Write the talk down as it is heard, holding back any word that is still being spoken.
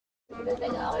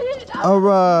All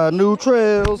right, new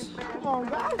trails.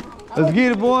 Let's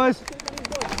get it, boys.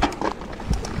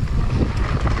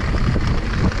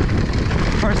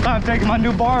 First time taking my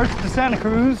new bars to Santa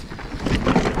Cruz.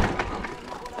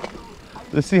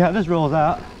 Let's see how this rolls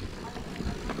out.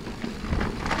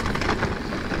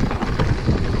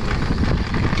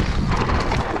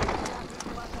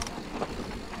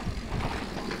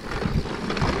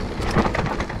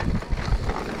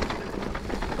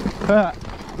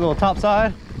 Little top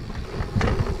side.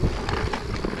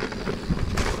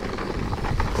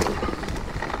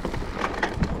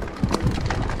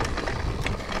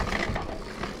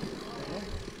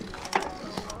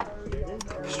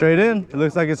 Straight in. It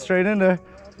looks like it's straight in there.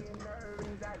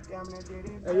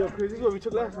 Hey, yo, Cruz, this is what we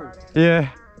took last time. Yeah.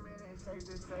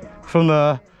 From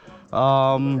the That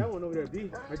one over there,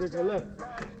 B. Right there to the left.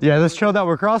 yeah, this trail that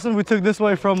we're crossing, we took this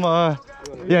way from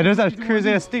yeah, there's that crazy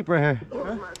ass steep right here.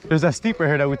 Huh? There's that steep right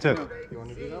here that we took. You want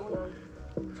to do that one?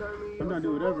 I'm not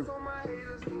doing whatever.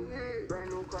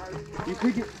 You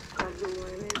pick it.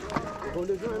 Hold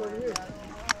this line over here.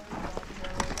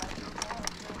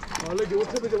 Oh, look, what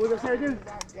tip is it? What's that say again?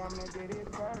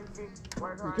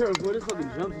 Be careful, boy. This fucking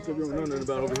jumps and stuff you don't know nothing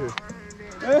about over here.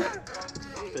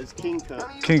 That's King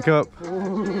Cup. King Cup.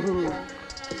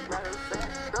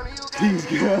 King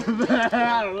Cup.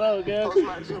 I don't know, guys.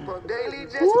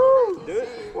 Woo! Do it.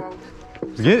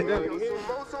 Let's get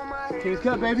it. King's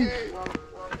Cup, baby.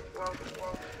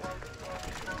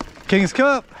 King's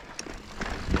Cup.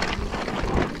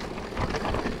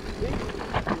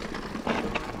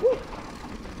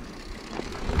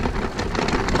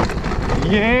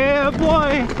 Yeah,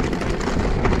 boy.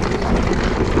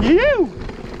 You.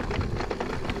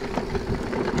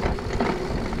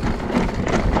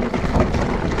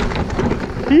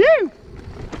 You.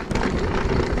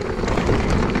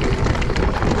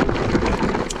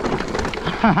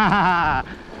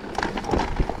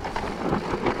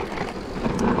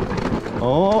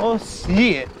 Oh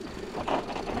shit.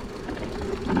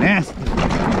 Nasty.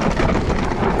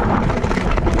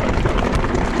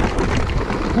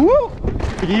 Woo!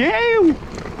 Yeah!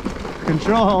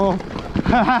 Control.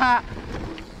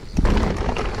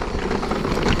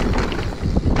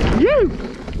 You.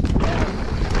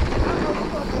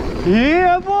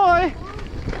 Yeah, boy.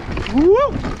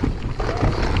 Woo!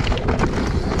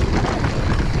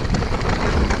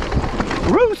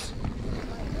 Cruz.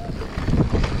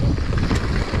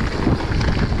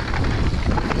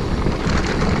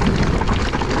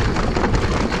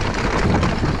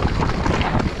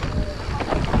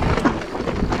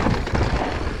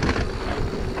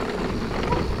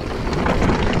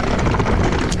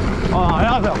 Oh,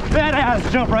 that was a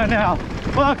badass jump right now.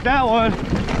 Fuck that one.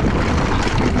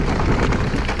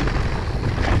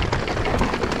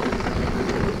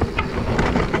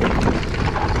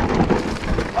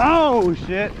 Oh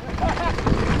shit.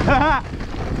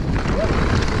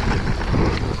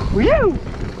 Woo!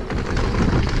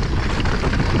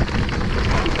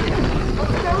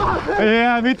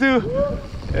 Yeah, me too.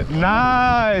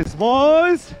 Nice,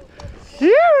 boys.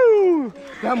 Phew!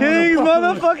 King's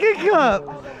motherfucking Cup.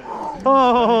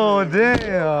 Oh,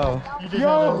 damn.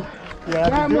 Yo,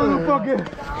 that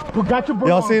motherfucker got your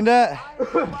Y'all seen that?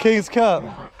 King's Cup.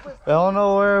 I don't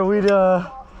know where we'd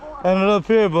ended up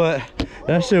here, but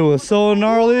that shit was so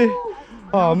gnarly.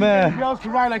 Oh, man. Girls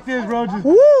can ride like this, bro. Just...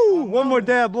 Woo! One more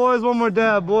dab, boys. One more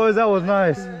dab, boys. That was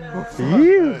nice.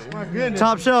 My goodness.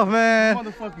 Top shelf, man.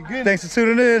 Motherfucking goodness. Thanks for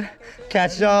tuning in.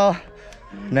 Catch y'all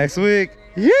next week.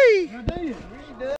 Yee!